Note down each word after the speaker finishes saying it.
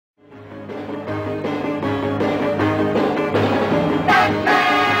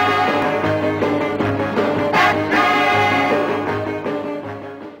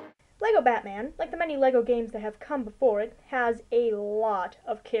many LEGO games that have come before it, has a lot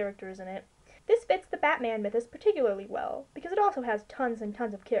of characters in it. This fits the Batman mythos particularly well, because it also has tons and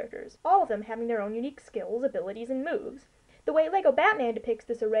tons of characters, all of them having their own unique skills, abilities, and moves. The way LEGO Batman depicts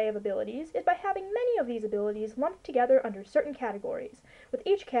this array of abilities is by having many of these abilities lumped together under certain categories, with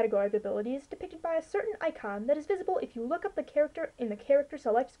each category of abilities depicted by a certain icon that is visible if you look up the character in the Character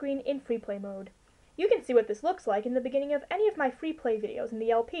Select screen in free play mode. You can see what this looks like in the beginning of any of my free play videos in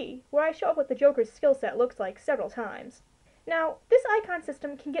the LP, where I show up what the Joker's skill set looks like several times. Now, this icon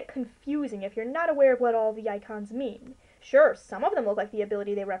system can get confusing if you're not aware of what all the icons mean. Sure, some of them look like the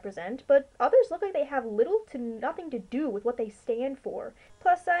ability they represent, but others look like they have little to nothing to do with what they stand for.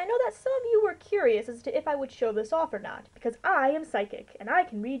 Plus, I know that some of you were curious as to if I would show this off or not, because I am psychic, and I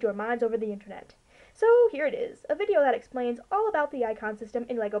can read your minds over the internet. So here it is, a video that explains all about the icon system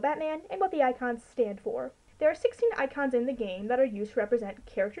in LEGO Batman and what the icons stand for. There are 16 icons in the game that are used to represent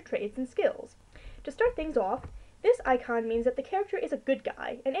character traits and skills. To start things off, this icon means that the character is a good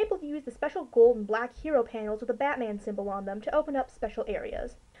guy, and able to use the special gold and black hero panels with a Batman symbol on them to open up special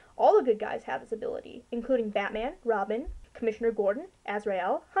areas. All the good guys have this ability, including Batman, Robin, Commissioner Gordon,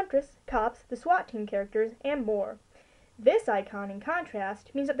 Azrael, Huntress, Cops, the SWAT team characters, and more. This icon, in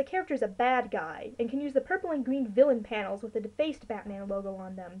contrast, means that the character is a bad guy, and can use the purple and green villain panels with the defaced Batman logo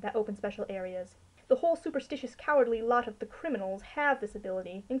on them that open special areas. The whole superstitious, cowardly lot of the criminals have this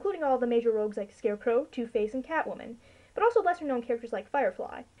ability, including all the major rogues like Scarecrow, Two-Face, and Catwoman, but also lesser-known characters like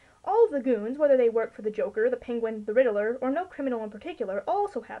Firefly. All of the goons, whether they work for the Joker, the Penguin, the Riddler, or no criminal in particular,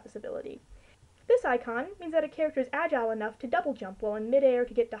 also have this ability. This icon means that a character is agile enough to double jump while in midair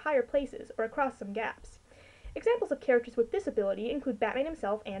to get to higher places or across some gaps. Examples of characters with this ability include Batman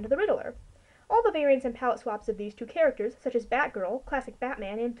himself and the Riddler. All the variants and palette swaps of these two characters, such as Batgirl, Classic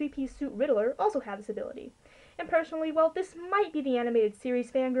Batman, and three-piece suit Riddler, also have this ability. And personally, while this might be the animated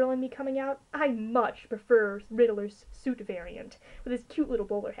series fangirl in me coming out, I much prefer Riddler's suit variant, with his cute little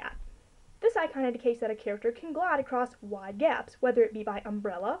bowler hat. This icon indicates that a character can glide across wide gaps, whether it be by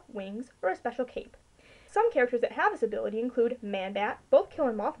umbrella, wings, or a special cape. Some characters that have this ability include Man-Bat, both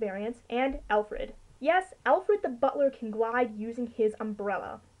Killer Moth variants, and Alfred. Yes, Alfred the Butler can glide using his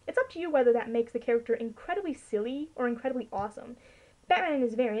umbrella. It's up to you whether that makes the character incredibly silly or incredibly awesome. Batman and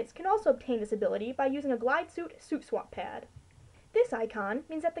his variants can also obtain this ability by using a glide suit swap pad. This icon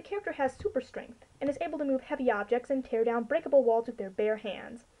means that the character has super strength and is able to move heavy objects and tear down breakable walls with their bare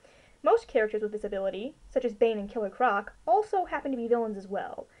hands. Most characters with this ability, such as Bane and Killer Croc, also happen to be villains as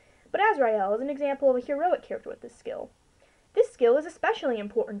well, but Azrael is an example of a heroic character with this skill. This skill is especially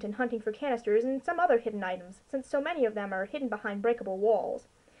important in hunting for canisters and some other hidden items, since so many of them are hidden behind breakable walls.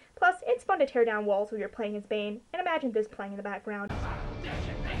 Plus, it's fun to tear down walls while you're playing as Bane, and imagine this playing in the background.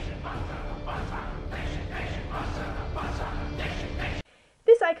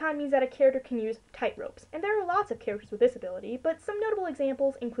 This icon means that a character can use tightropes, and there are lots of characters with this ability, but some notable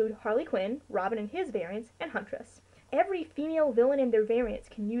examples include Harley Quinn, Robin and his variants, and Huntress. Every female villain and their variants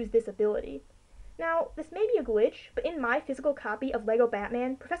can use this ability. Now, this may be a glitch, but in my physical copy of LEGO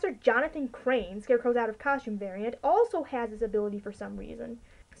Batman, Professor Jonathan Crane, Scarecrow's out-of-costume variant, also has this ability for some reason.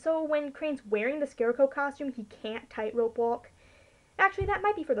 So when Crane's wearing the Scarecrow costume, he can't tightrope walk. Actually, that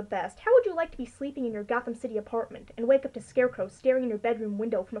might be for the best. How would you like to be sleeping in your Gotham City apartment and wake up to Scarecrow staring in your bedroom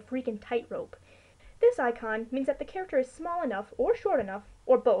window from a freaking tightrope? This icon means that the character is small enough, or short enough,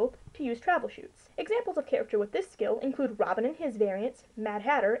 or both, to use travel chutes. Examples of character with this skill include Robin and his variants, Mad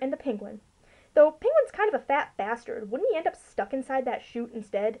Hatter, and the Penguin. Though Penguin's kind of a fat bastard, wouldn't he end up stuck inside that chute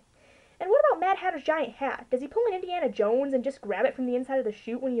instead? And what about Mad Hatter's giant hat? Does he pull an Indiana Jones and just grab it from the inside of the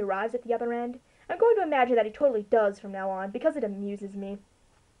chute when he arrives at the other end? I'm going to imagine that he totally does from now on, because it amuses me.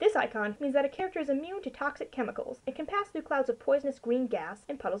 This icon means that a character is immune to toxic chemicals and can pass through clouds of poisonous green gas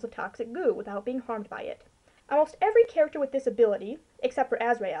and puddles of toxic goo without being harmed by it. Almost every character with this ability, except for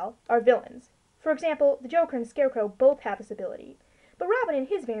Azrael, are villains. For example, the Joker and Scarecrow both have this ability. But Robin and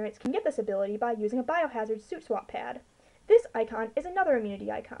his variants can get this ability by using a biohazard suit swap pad. This icon is another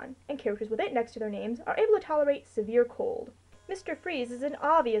immunity icon, and characters with it next to their names are able to tolerate severe cold. Mr. Freeze is an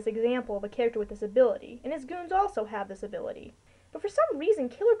obvious example of a character with this ability, and his goons also have this ability. But for some reason,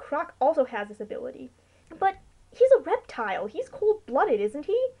 Killer Croc also has this ability. But he's a reptile. He's cold-blooded, isn't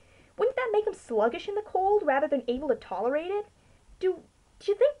he? Wouldn't that make him sluggish in the cold rather than able to tolerate it? Do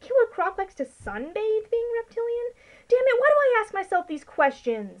you think Killer Croc likes to sunbathe being reptilian? Damn it, why do I ask myself these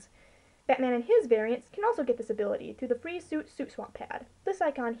questions? Batman and his variants can also get this ability through the free suit swap pad. This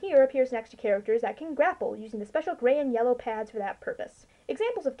icon here appears next to characters that can grapple using the special gray and yellow pads for that purpose.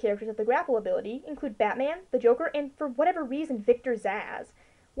 Examples of characters with the grapple ability include Batman, the Joker, and for whatever reason Victor Zsasz.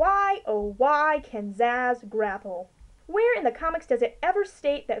 Why, oh why can Zsasz grapple? Where in the comics does it ever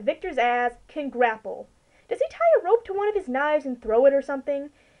state that Victor Zsasz can grapple? Does he tie a rope to one of his knives and throw it or something?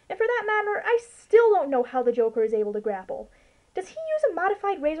 And for that matter, I still don't know how the Joker is able to grapple. Does he use a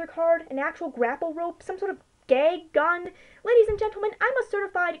modified razor card, an actual grapple rope, some sort of gag gun? Ladies and gentlemen, I'm a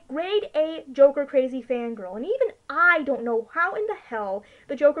certified grade A Joker crazy fangirl, and even I don't know how in the hell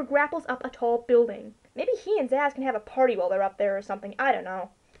the Joker grapples up a tall building. Maybe he and Zsasz can have a party while they're up there or something, I don't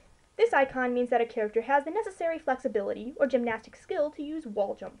know. This icon means that a character has the necessary flexibility or gymnastic skill to use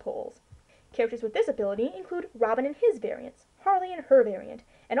wall jump pulls. Characters with this ability include Robin and his variants, Harley and her variant,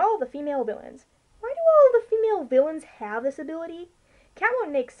 and all of the female villains. Why do all of the female villains have this ability?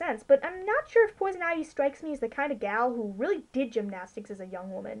 Catwoman makes sense, but I'm not sure if Poison Ivy strikes me as the kind of gal who really did gymnastics as a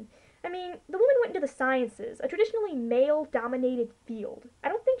young woman. I mean, the woman went into the sciences, a traditionally male-dominated field. I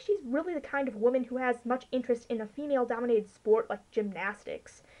don't think she's really the kind of woman who has much interest in a female-dominated sport like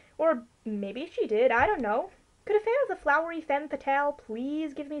gymnastics. Or maybe she did, I don't know. Could a fan of the flowery femme fatale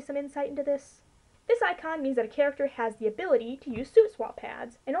please give me some insight into this? This icon means that a character has the ability to use suit swap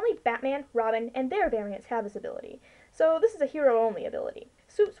pads, and only Batman, Robin, and their variants have this ability. So this is a hero-only ability.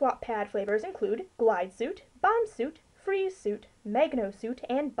 Suit swap pad flavors include Glide Suit, Bomb Suit, Freeze Suit, Magno Suit,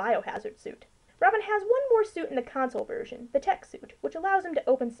 and Biohazard Suit. Robin has one more suit in the console version, the Tech Suit, which allows him to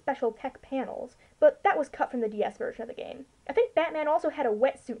open special tech panels, but that was cut from the DS version of the game. I think Batman also had a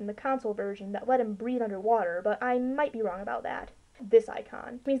wetsuit in the console version that let him breathe underwater, but I might be wrong about that. This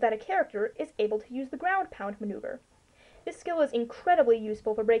icon means that a character is able to use the ground pound maneuver. This skill is incredibly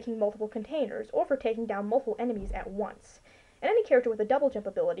useful for breaking multiple containers or for taking down multiple enemies at once. And any character with a double jump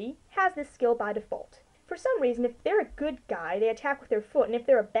ability has this skill by default. For some reason, if they're a good guy, they attack with their foot, and if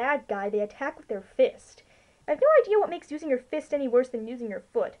they're a bad guy, they attack with their fist. I have no idea what makes using your fist any worse than using your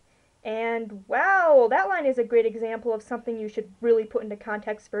foot. And wow, that line is a great example of something you should really put into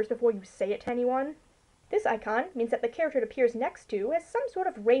context first before you say it to anyone. This icon means that the character it appears next to has some sort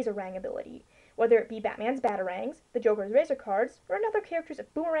of Razorang ability, whether it be Batman's Batarangs, the Joker's Razor Cards, or another character's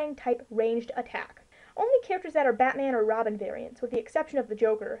Boomerang-type ranged attack. Only characters that are Batman or Robin variants, with the exception of the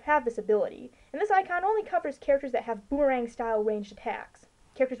Joker, have this ability, and this icon only covers characters that have Boomerang-style ranged attacks.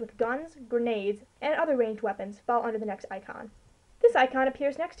 Characters with guns, grenades, and other ranged weapons fall under the next icon. This icon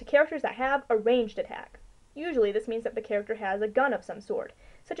appears next to characters that have a ranged attack. Usually this means that the character has a gun of some sort,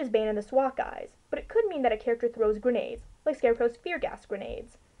 such as Bane and the SWAT guys, but it could mean that a character throws grenades, like Scarecrow's fear gas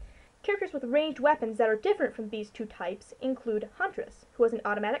grenades. Characters with ranged weapons that are different from these two types include Huntress, who has an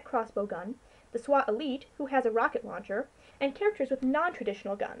automatic crossbow gun, the SWAT Elite, who has a rocket launcher, and characters with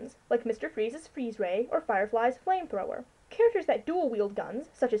non-traditional guns, like Mr. Freeze's Freeze Ray or Firefly's Flamethrower. Characters that dual-wield guns,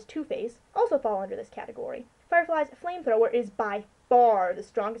 such as Two-Face, also fall under this category. Firefly's Flamethrower is by far the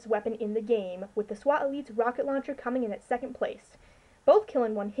strongest weapon in the game, with the SWAT Elite's rocket launcher coming in at second place. Both kill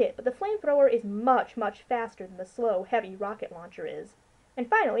in one hit, but the Flamethrower is much, much faster than the slow, heavy rocket launcher is. And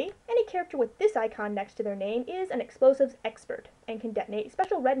finally, any character with this icon next to their name is an explosives expert, and can detonate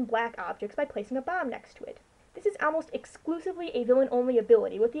special red and black objects by placing a bomb next to it. This is almost exclusively a villain-only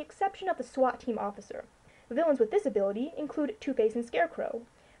ability, with the exception of the SWAT team officer. Villains with this ability include Two-Face and Scarecrow.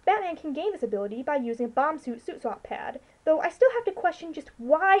 Batman can gain this ability by using a bomb suit swap pad, though I still have to question just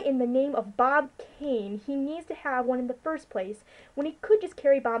why in the name of Bob Kane he needs to have one in the first place, when he could just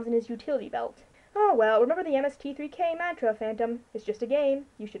carry bombs in his utility belt. Oh well, remember the MST3K mantra, Phantom. It's just a game.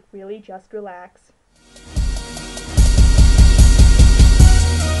 You should really just relax.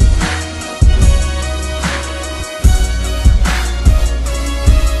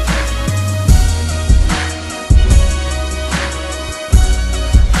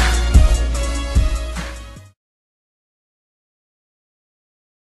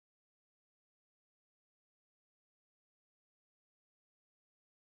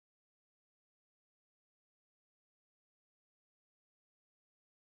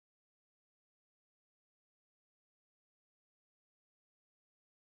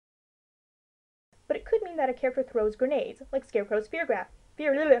 But it could mean that a character throws grenades, like Scarecrow's Fear Grass.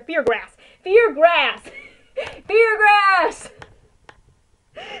 Fear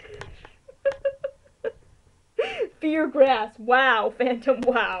Grass! Wow, Phantom,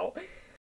 wow.